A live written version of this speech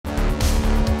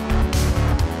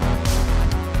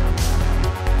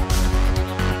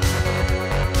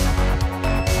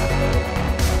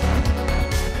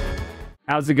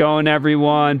How's it going,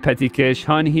 everyone? Peti Kish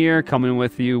Hun here, coming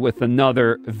with you with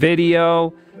another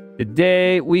video.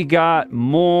 Today we got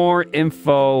more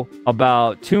info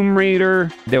about Tomb Raider.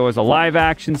 There was a live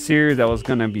action series that was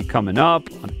going to be coming up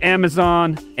on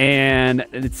Amazon, and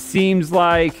it seems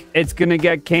like it's going to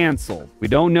get canceled. We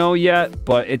don't know yet,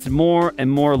 but it's more and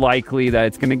more likely that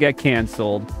it's going to get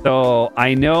canceled. So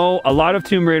I know a lot of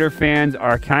Tomb Raider fans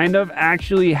are kind of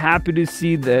actually happy to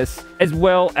see this, as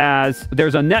well as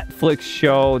there's a Netflix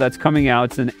show that's coming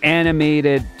out. It's an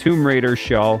animated Tomb Raider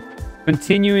show,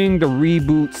 continuing the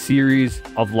reboot series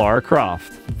of Lara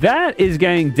Croft. That is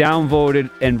getting downvoted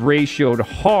and ratioed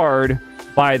hard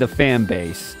by the fan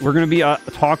base. We're going to be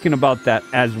talking about that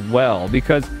as well,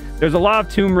 because there's a lot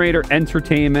of Tomb Raider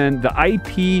entertainment. The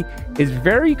IP is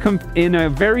in a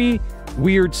very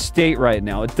weird state right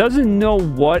now. It doesn't know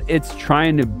what it's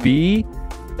trying to be.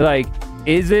 Like,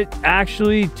 is it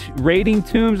actually raiding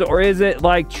tombs, or is it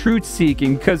like truth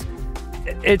seeking? Because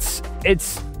it's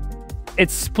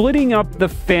splitting up the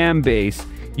fan base.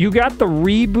 You got the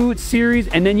reboot series,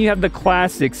 and then you have the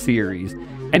classic series,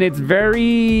 and it's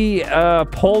very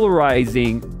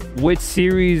polarizing which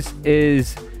series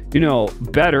is, you know,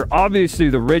 better. Obviously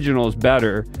the original is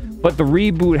better, but the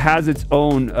reboot has its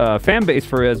own fan base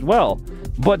for it as well.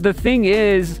 But the thing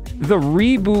is, the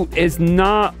reboot is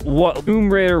not what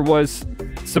Tomb Raider was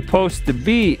supposed to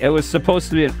be. It was supposed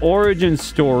to be an origin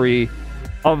story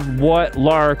of what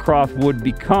Lara Croft would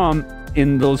become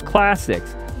in those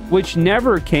classics, which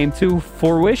never came to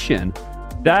fruition.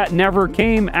 That never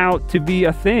came out to be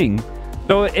a thing.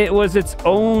 So it was its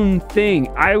own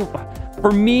thing.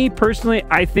 For me personally,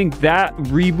 I think that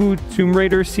reboot Tomb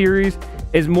Raider series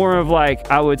is more of, like,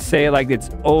 I would say, like, its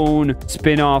own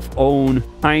spin-off, own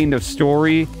kind of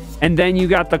story. And then you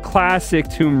got the classic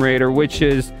Tomb Raider, which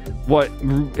is what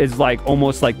is like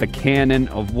almost like the canon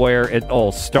of where it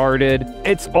all started.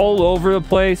 It's all over the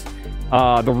place.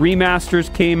 The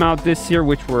remasters came out this year,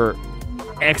 which were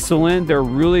excellent. They're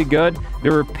really good.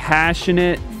 There were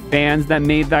passionate fans that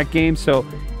made that game, so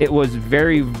it was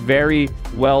very, very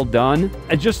well done.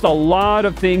 And just a lot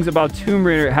of things about Tomb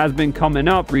Raider has been coming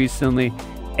up recently,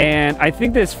 and I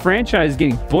think this franchise is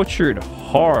getting butchered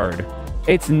hard.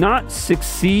 It's not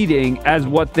succeeding as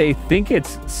what they think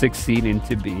it's succeeding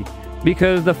to be,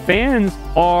 because the fans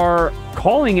are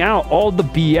calling out all the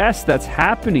BS that's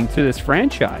happening to this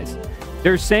franchise.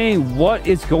 They're saying, what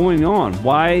is going on?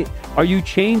 Why are you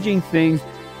changing things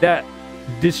that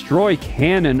destroy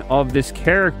canon of this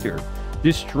character?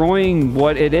 Destroying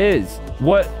what it is.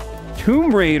 What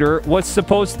Tomb Raider was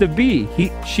supposed to be.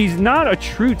 She's not a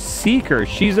truth seeker.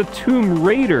 She's a Tomb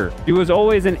Raider. She was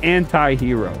always an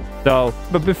anti-hero. So,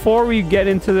 but before we get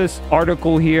into this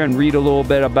article here and read a little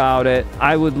bit about it,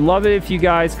 I would love it if you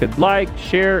guys could like,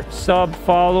 share, sub,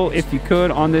 follow if you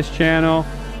could on this channel.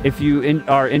 If you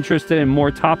are interested in more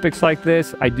topics like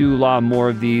this, I do a lot more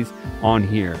of these on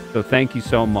here. So thank you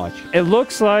so much. It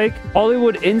looks like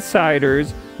Hollywood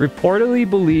insiders reportedly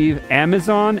believe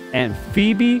Amazon and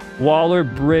Phoebe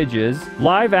Waller-Bridge's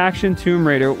live-action Tomb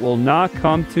Raider will not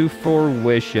come to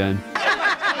fruition.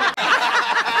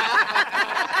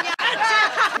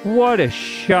 What a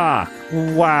shock.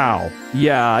 Wow.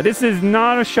 Yeah, this is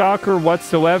not a shocker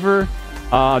whatsoever.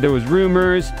 There was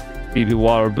rumors. Phoebe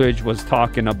Waller-Bridge was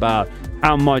talking about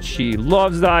how much she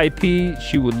loves the IP.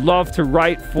 She would love to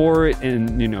write for it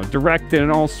and, you know, direct it and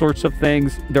all sorts of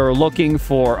things. They're looking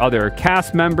for other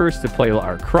cast members to play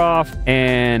Lara Croft,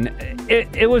 and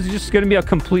it was just going to be a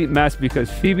complete mess because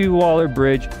Phoebe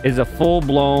Waller-Bridge is a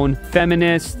full-blown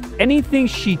feminist. Anything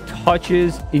she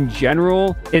touches in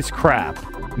general is crap.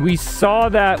 We saw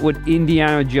that with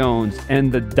Indiana Jones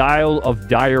and the Dial of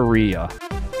Diarrhea.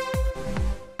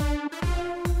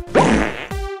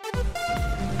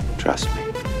 Trust me.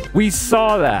 We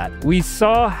saw that. We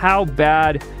saw how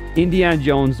bad Indiana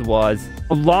Jones was.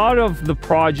 A lot of the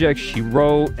projects she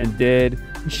wrote and did,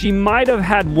 she might have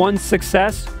had one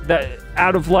success, that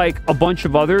out of like a bunch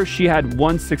of others, she had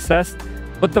one success.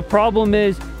 But the problem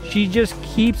is she just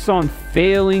keeps on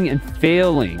failing and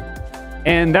failing.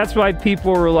 And that's why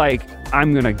people were like,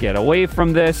 I'm going to get away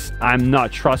from this. I'm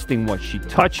not trusting what she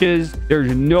touches.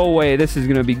 There's no way this is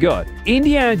going to be good.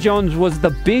 Indiana Jones was the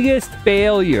biggest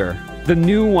failure. The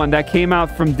new one that came out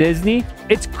from Disney.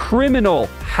 It's criminal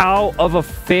how of a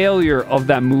failure of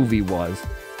that movie was.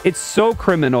 It's so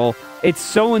criminal. It's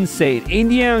so insane.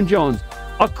 Indiana Jones,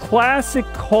 a classic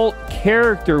cult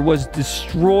character, was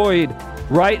destroyed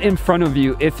right in front of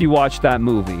you if you watch that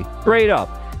movie. Straight up.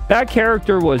 That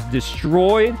character was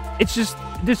destroyed. It's just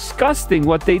disgusting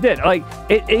what they did. Like,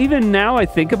 even now I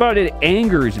think about it, it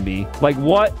angers me. Like,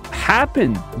 what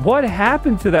happened? What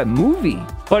happened to that movie?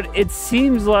 But it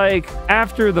seems like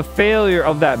after the failure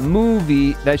of that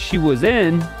movie that she was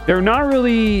in, they're not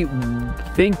really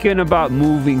thinking about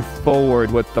moving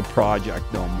forward with the project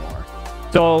no more.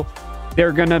 So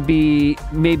they're going to be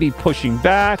maybe pushing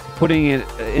back, putting it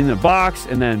in a box,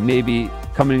 and then maybe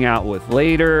coming out with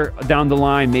later down the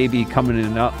line, maybe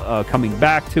coming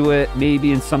back to it,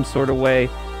 maybe in some sort of way.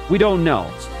 We don't know.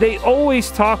 They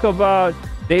always talk about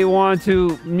they want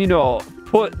to, you know,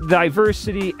 put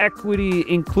diversity, equity,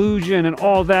 inclusion, and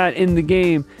all that in the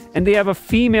game. And they have a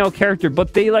female character,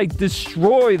 but they like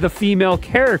destroy the female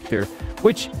character,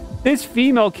 which this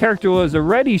female character was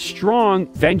already strong,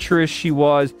 adventurous she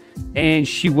was, and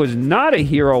she was not a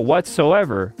hero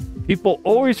whatsoever. People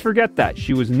always forget that.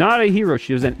 She was not a hero.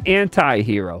 She was an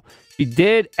anti-hero. She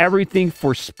did everything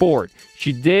for sport.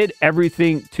 She did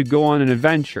everything to go on an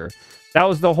adventure. That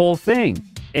was the whole thing.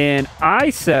 And I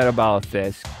said about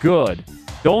this, good.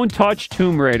 Don't touch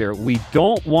Tomb Raider. We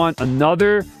don't want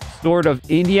another sort of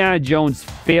Indiana Jones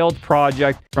failed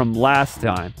project from last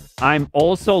time. I'm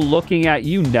also looking at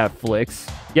you, Netflix.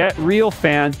 Get real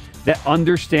fans that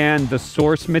understand the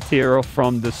source material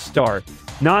from the start,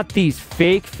 not these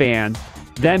fake fans.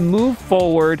 Then move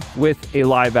forward with a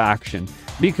live action,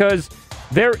 because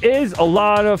there is a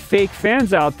lot of fake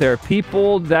fans out there.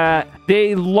 People that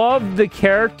they love the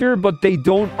character, but they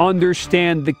don't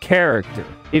understand the character,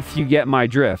 if you get my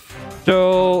drift.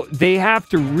 So they have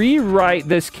to rewrite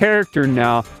this character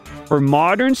now for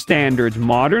modern standards,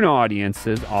 modern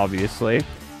audiences, obviously,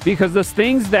 because the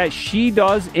things that she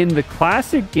does in the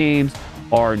classic games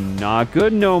are not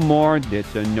good no more.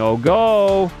 It's a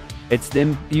no-go. It's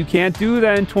them. You can't do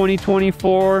that in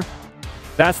 2024.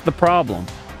 That's the problem.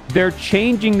 They're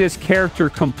changing this character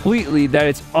completely that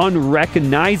it's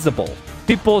unrecognizable.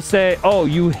 People say, oh,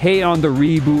 you hate on the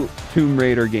reboot Tomb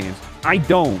Raider games. I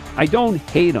don't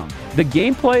hate them. The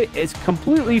gameplay is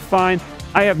completely fine.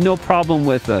 I have no problem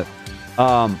with it,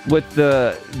 with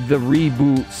the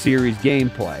reboot series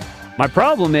gameplay. My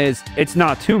problem is it's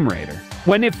not Tomb Raider.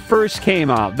 When it first came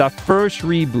out, the first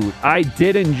reboot, I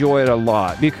did enjoy it a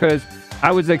lot because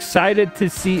I was excited to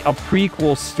see a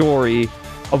prequel story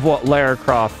of what Lara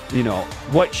Croft, you know,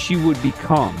 what she would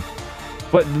become.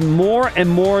 But more and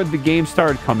more the game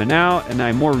started coming out, and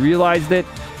I more realized it,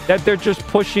 that they're just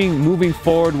moving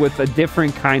forward with a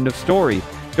different kind of story.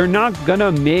 They're not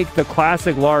gonna make the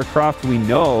classic Lara Croft we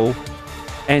know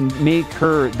and make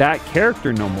her that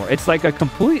character no more. It's like a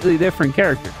completely different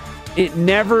character. It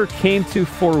never came to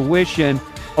fruition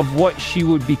of what she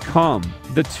would become,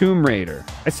 the Tomb Raider.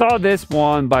 I saw this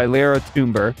one by Lara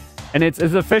Toomber, and it's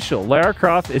official. Lara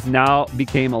Croft is now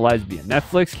became a lesbian.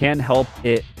 Netflix can't help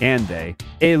it, can they?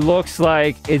 It looks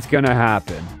like it's gonna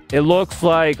happen. It looks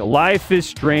like Life is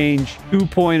Strange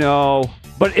 2.0.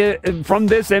 But from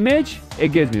this image,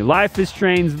 it gives me Life is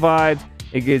Strange vibes.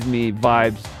 It gives me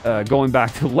vibes going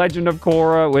back to Legend of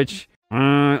Korra, which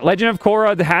Legend of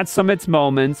Korra had some of its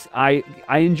moments. I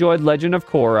enjoyed Legend of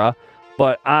Korra,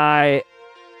 but I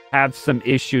have some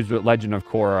issues with Legend of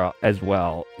Korra as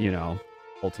well, you know,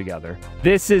 altogether.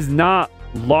 This is not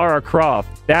Lara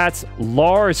Croft. That's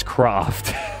Lars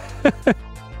Croft.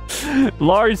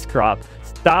 Lars Croft.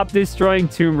 Stop destroying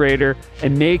Tomb Raider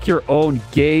and make your own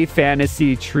gay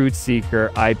fantasy truth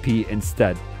seeker IP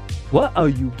instead. What are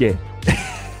you gay?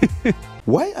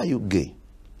 Why are you gay?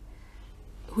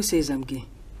 Who says I'm gay?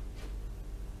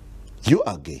 You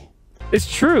are gay.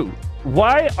 It's true.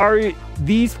 Why are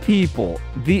these people,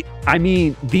 these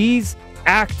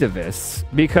activists,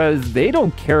 because they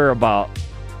don't care about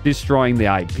destroying the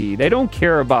IP. They don't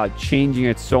care about changing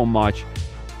it so much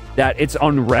that it's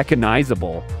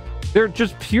unrecognizable. They're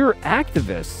just pure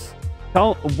activists.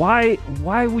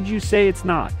 Why would you say it's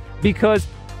not? Because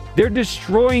they're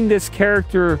destroying this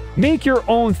character. Make your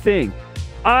own thing.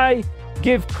 I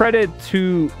give credit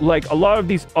to like a lot of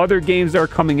these other games that are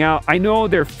coming out. I know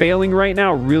they're failing right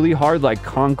now really hard, like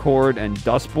Concord and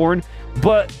Dustborn,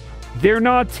 but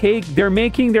they're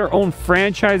making their own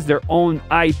franchise, their own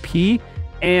IP,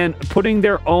 and putting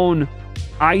their own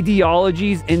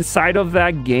ideologies inside of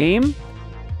that game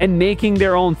and making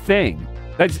their own thing.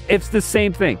 It's the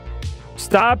same thing.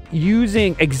 Stop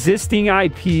using existing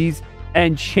IPs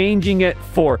and changing it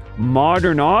for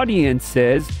modern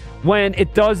audiences when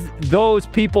those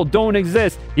people don't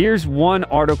exist. Here's one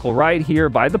article right here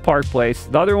by the Park Place.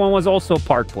 The other one was also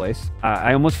Park Place.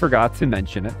 I almost forgot to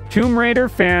mention it. Tomb Raider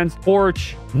fans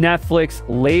torch Netflix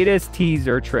latest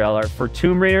teaser trailer for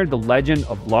Tomb Raider: The Legend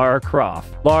of Lara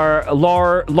Croft.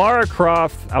 Lara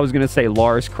Croft. I was gonna say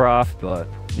Lars Croft, but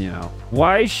you know,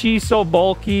 why is she so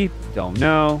bulky? Don't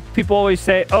know. People always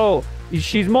say, oh,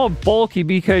 she's more bulky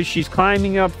because she's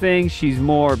climbing up things. She's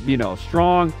more, you know,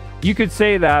 strong. You could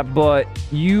say that, but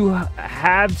you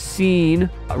have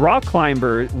seen rock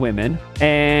climber women,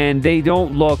 and they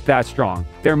don't look that strong.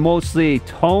 They're mostly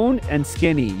toned and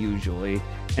skinny usually,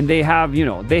 and they have, you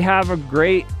know, they have a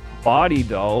great body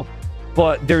though,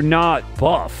 but they're not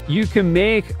buff. You can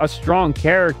make a strong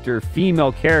character,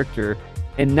 female character,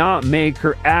 and not make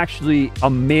her actually a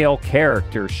male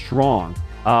character strong.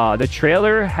 The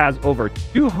trailer has over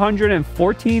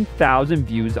 214,000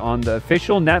 views on the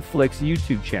official Netflix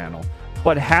YouTube channel,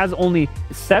 but has only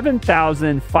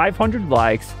 7,500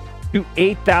 likes to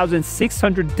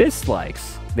 8,600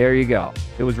 dislikes. There you go.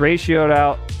 It was ratioed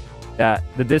out that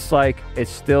the dislike is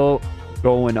still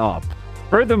going up.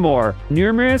 Furthermore,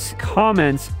 numerous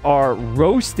comments are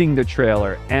roasting the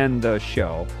trailer and the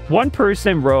show. One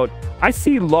person wrote, "I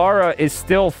see Lara is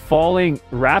still falling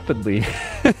rapidly."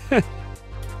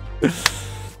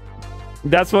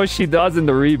 That's what she does in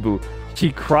the reboot.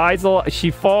 She cries a lot.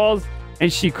 She falls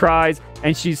and she cries.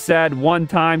 And she said one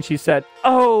time, she said,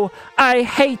 "Oh, I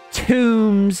hate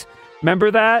tombs."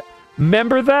 Remember that?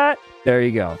 Remember that? There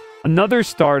you go. Another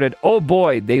started. Oh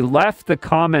boy, they left the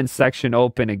comment section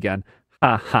open again.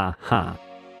 Ha ha ha.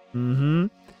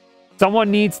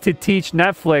 Someone needs to teach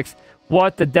Netflix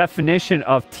what the definition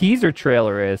of teaser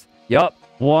trailer is. Yup.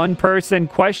 One person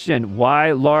questioned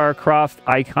why Lara Croft's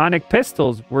iconic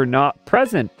pistols were not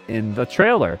present in the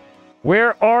trailer.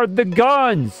 Where are the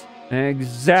guns?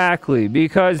 Exactly,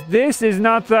 because this is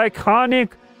not the iconic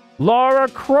Lara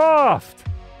Croft.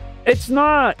 It's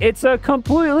not. It's a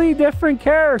completely different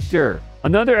character.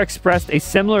 Another expressed a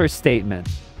similar statement.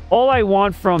 All I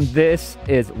want from this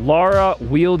is Lara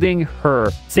wielding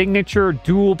her signature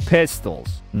dual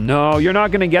pistols. No, you're not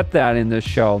going to get that in this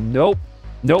show. Nope.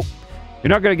 Nope. You're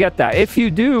not going to get that. If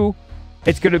you do,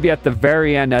 it's going to be at the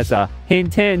very end as a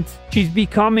hint, hint. She's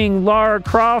becoming Lara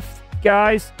Croft,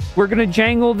 guys. We're going to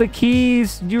jangle the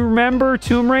keys. Do you remember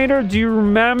Tomb Raider? Do you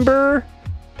remember?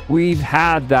 We've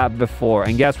had that before.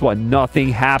 And guess what? Nothing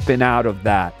happened out of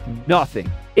that.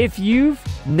 Nothing. If you've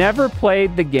never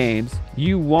played the games,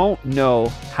 you won't know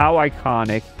how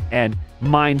iconic and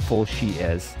mindful she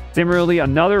is. Similarly,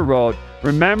 another wrote,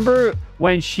 remember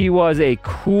when she was a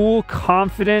cool,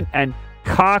 confident, and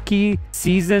cocky,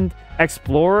 seasoned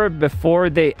explorer before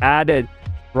they added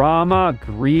drama,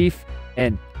 grief,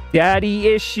 and daddy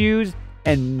issues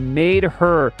and made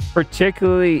her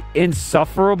particularly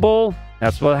insufferable?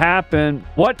 That's what happened.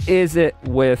 What is it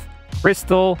with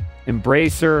Crystal,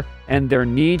 Embracer, and their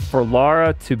need for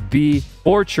Lara to be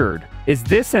tortured? Is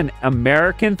this an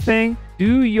American thing?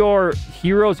 Do your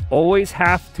heroes always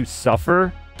have to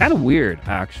suffer? Kind of weird,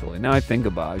 actually, now I think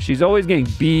about it. She's always getting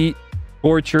beat,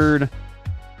 tortured.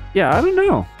 Yeah, I don't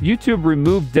know. YouTube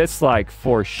removed dislike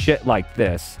for shit like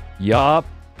this. Yup.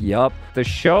 The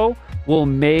show will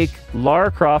make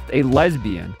Lara Croft a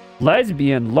lesbian.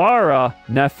 Lesbian Lara,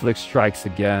 Netflix strikes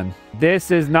again.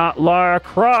 This is not Lara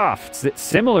Croft.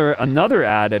 Similar, another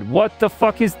added, what the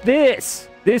fuck is this?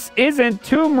 This isn't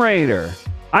Tomb Raider.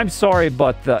 I'm sorry,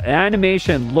 but the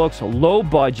animation looks low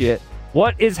budget.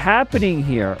 What is happening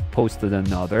here? Posted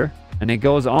another. And it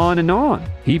goes on and on.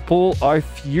 People are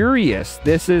furious.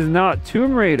 This is not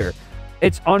Tomb Raider.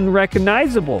 It's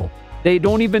unrecognizable. They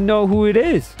don't even know who it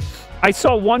is. I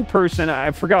saw one person,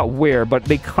 I forgot where, but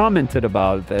they commented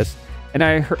about this. And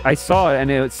I saw it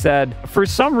and it said, for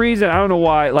some reason, I don't know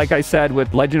why, like I said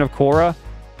with Legend of Korra,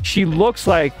 she looks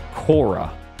like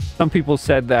Korra. Some people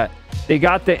said that they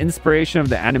got the inspiration of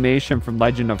the animation from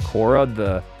Legend of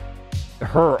Korra,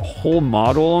 her whole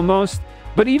model almost.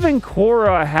 But even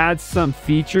Korra had some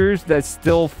features that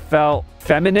still felt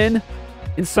feminine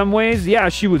in some ways. Yeah,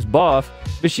 she was buff,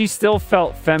 but she still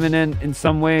felt feminine in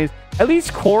some ways. At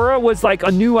least Korra was like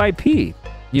a new IP,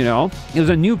 you know? It was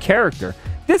a new character.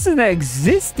 This is an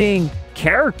existing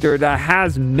character that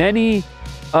has many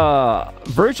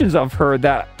versions of her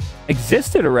that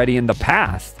existed already in the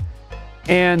past.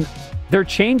 And they're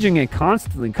changing it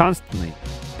constantly.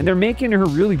 And they're making her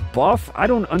really buff. I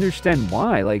don't understand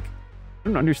why. Like, I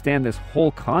don't understand this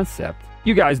whole concept.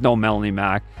 You guys know Melanie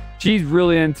Mac. She's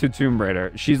really into Tomb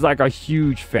Raider. She's like a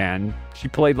huge fan. She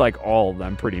played like all of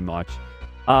them pretty much.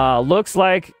 Looks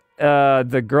like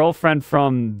the girlfriend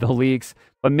from the leaks,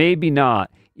 but maybe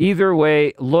not. Either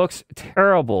way, looks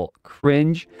terrible.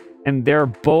 Cringe. And they're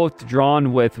both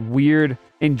drawn with weird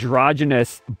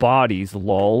androgynous bodies,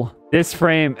 lol. This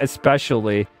frame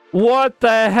especially. What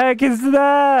the heck is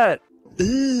that?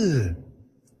 Ugh.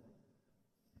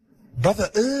 Brother,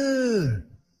 ugh.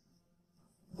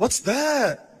 What's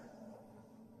that?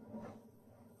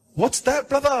 What's that,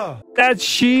 brother? That's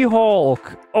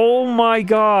She-Hulk. Oh my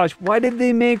gosh. Why did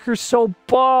they make her so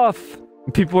buff?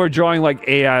 People are drawing like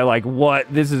AI, like,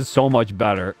 what? This is so much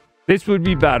better. This would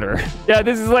be better. Yeah,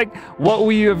 this is like what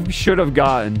we should have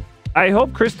gotten. I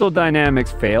hope Crystal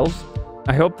Dynamics fails.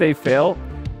 I hope they fail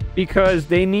because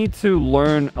they need to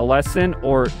learn a lesson,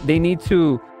 or they need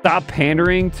to stop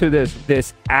pandering to this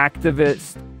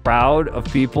activist crowd of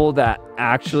people that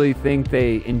actually think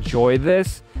they enjoy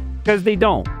this, because they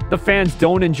don't. The fans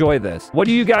don't enjoy this. What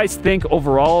do you guys think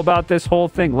overall about this whole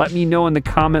thing? Let me know in the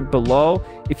comment below.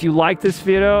 If you like this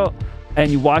video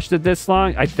and you watched it this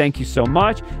long, I thank you so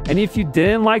much. And if you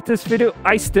didn't like this video,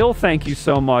 I still thank you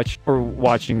so much for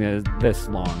watching this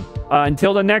long.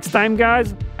 Until the next time,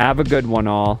 guys, have a good one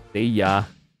all. See ya.